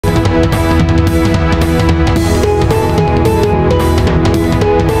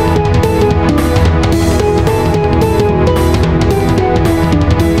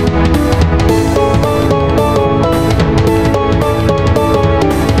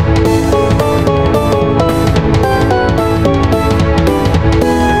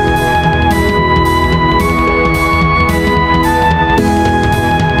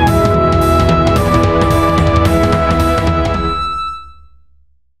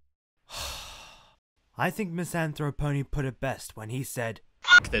I think Misanthropony put it best when he said,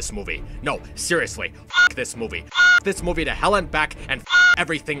 "F this movie. No, seriously, f this movie. F this movie to hell and back, and f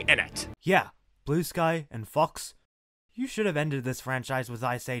everything in it." Yeah, Blue Sky and Fox, you should have ended this franchise with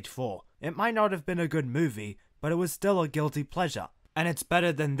Ice Age 4. It might not have been a good movie, but it was still a guilty pleasure. And it's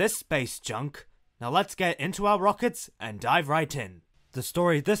better than this space junk. Now let's get into our rockets and dive right in. The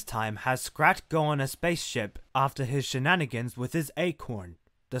story this time has Scrat go on a spaceship after his shenanigans with his acorn,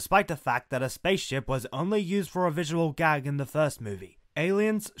 despite the fact that a spaceship was only used for a visual gag in the first movie.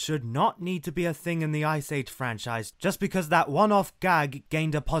 Aliens should not need to be a thing in the Ice Age franchise just because that one-off gag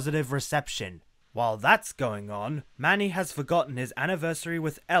gained a positive reception. While that's going on, Manny has forgotten his anniversary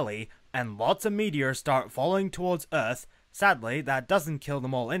with Ellie, and lots of meteors start falling towards Earth. Sadly, that doesn't kill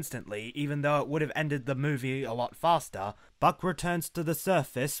them all instantly, even though it would have ended the movie a lot faster. Buck returns to the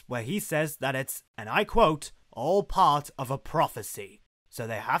surface, where he says that it's, and I quote, all part of a prophecy. So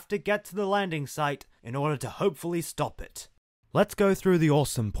they have to get to the landing site in order to hopefully stop it. Let's go through the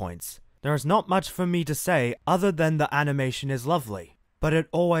awesome points. There is not much for me to say other than the animation is lovely, but it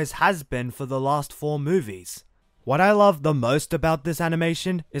always has been for the last 4 movies. What I love the most about this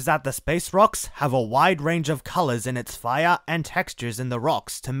animation is that the space rocks have a wide range of colors in its fire and textures in the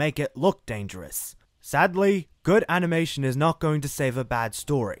rocks to make it look dangerous. Sadly, good animation is not going to save a bad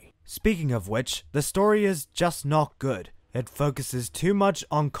story. Speaking of which, the story is just not good. It focuses too much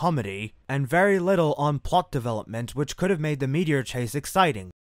on comedy and very little on plot development, which could have made the meteor chase exciting.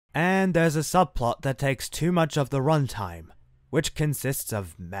 And there's a subplot that takes too much of the runtime, which consists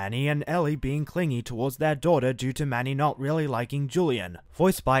of Manny and Ellie being clingy towards their daughter due to Manny not really liking Julian,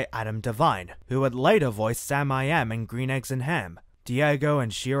 voiced by Adam Devine, who would later voice Sam I Am in Green Eggs and Ham. Diego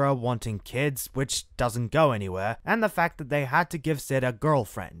and Shira wanting kids, which doesn't go anywhere, and the fact that they had to give Sid a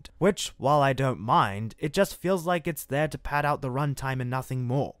girlfriend, which, while I don't mind, it just feels like it's there to pad out the runtime and nothing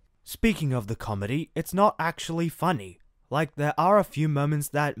more. Speaking of the comedy, it's not actually funny. Like, there are a few moments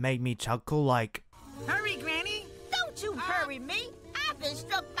that made me chuckle, like, "Hurry, Granny! Don't you hurry me! I've been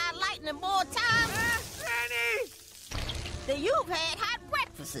struck by lightning more times Granny!" than you've had hot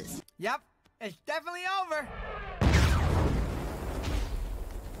breakfasts. Yep, it's definitely over.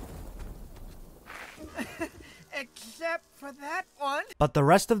 Except for that one. but the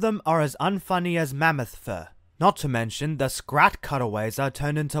rest of them are as unfunny as mammoth fur. Not to mention, the Scrat cutaways are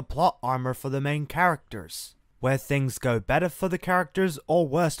turned into plot armor for the main characters, where things go better for the characters or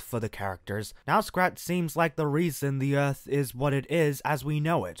worse for the characters. Now Scrat seems like the reason the Earth is what it is as we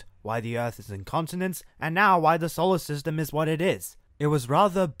know it, why the Earth is in continents, and now why the solar system is what it is. It was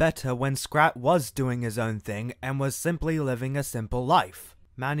rather better when Scrat was doing his own thing and was simply living a simple life.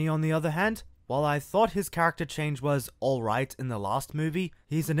 Manny, on the other hand, while I thought his character change was alright in the last movie,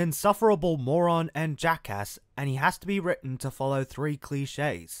 he's an insufferable moron and jackass, and he has to be written to follow 3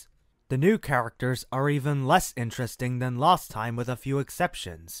 cliches. The new characters are even less interesting than last time with a few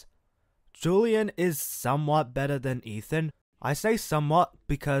exceptions. Julian is somewhat better than Ethan. I say somewhat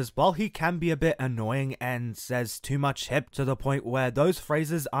because while he can be a bit annoying and says too much hip to the point where those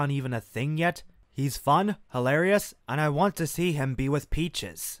phrases aren't even a thing yet, he's fun, hilarious, and I want to see him be with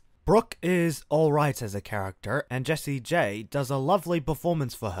Peaches. Brooke is alright as a character, and Jessie J does a lovely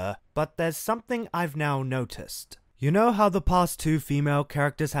performance for her, but there's something I've now noticed. You know how the past 2 female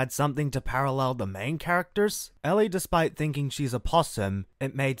characters had something to parallel the main characters? Ellie, despite thinking she's a possum,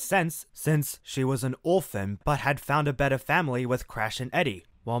 it made sense since she was an orphan but had found a better family with Crash and Eddie,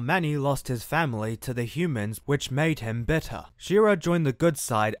 while Manny lost his family to the humans, which made him bitter. Shira joined the good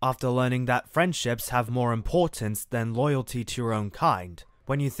side after learning that friendships have more importance than loyalty to your own kind.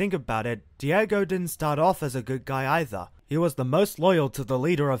 When you think about it, Diego didn't start off as a good guy either. He was the most loyal to the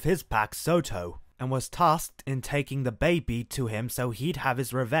leader of his pack, Soto, and was tasked in taking the baby to him so he'd have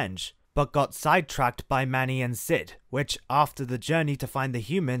his revenge, but got sidetracked by Manny and Sid, which, after the journey to find the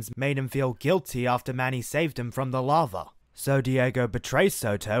humans, made him feel guilty after Manny saved him from the lava. So Diego betrays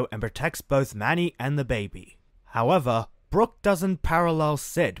Soto and protects both Manny and the baby. However, Brooke doesn't parallel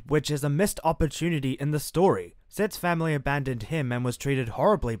Sid, which is a missed opportunity in the story. Sid's family abandoned him and was treated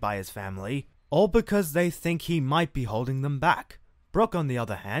horribly by his family, all because they think he might be holding them back. Brooke, on the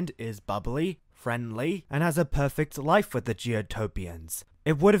other hand, is bubbly, friendly, and has a perfect life with the Geotopians.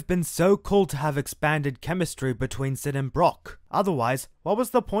 It would have been so cool to have expanded chemistry between Sid and Brock. Otherwise, what was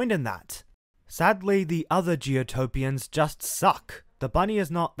the point in that? Sadly, the other Geotopians just suck. The bunny is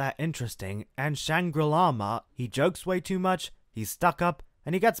not that interesting, and Shangri-La, he jokes way too much, he's stuck up,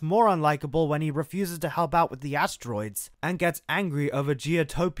 and he gets more unlikable when he refuses to help out with the asteroids, and gets angry over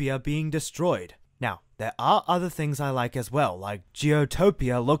Geotopia being destroyed. Now, there are other things I like as well, like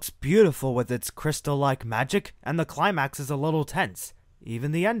Geotopia looks beautiful with its crystal-like magic, and the climax is a little tense.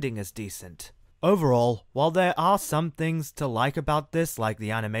 Even the ending is decent. Overall, while there are some things to like about this, like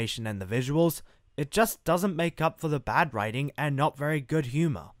the animation and the visuals, it just doesn't make up for the bad writing and not very good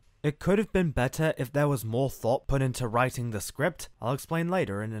humor. It could have been better if there was more thought put into writing the script, I'll explain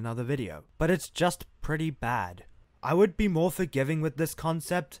later in another video, but it's just pretty bad. I would be more forgiving with this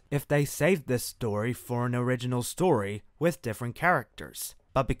concept if they saved this story for an original story with different characters.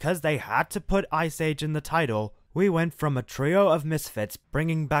 But because they had to put Ice Age in the title, we went from a trio of misfits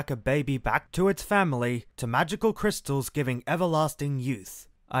bringing back a baby back to its family to magical crystals giving everlasting youth.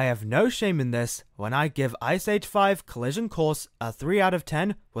 I have no shame in this when I give Ice Age 5 Collision Course a 3 out of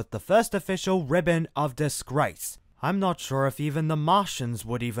 10 with the first official ribbon of disgrace. I'm not sure if even the Martians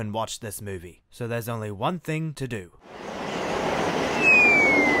would even watch this movie, so there's only one thing to do.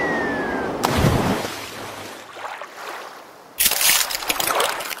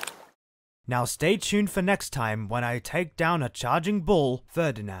 Now stay tuned for next time when I take down a charging bull,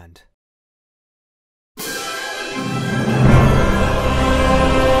 Ferdinand.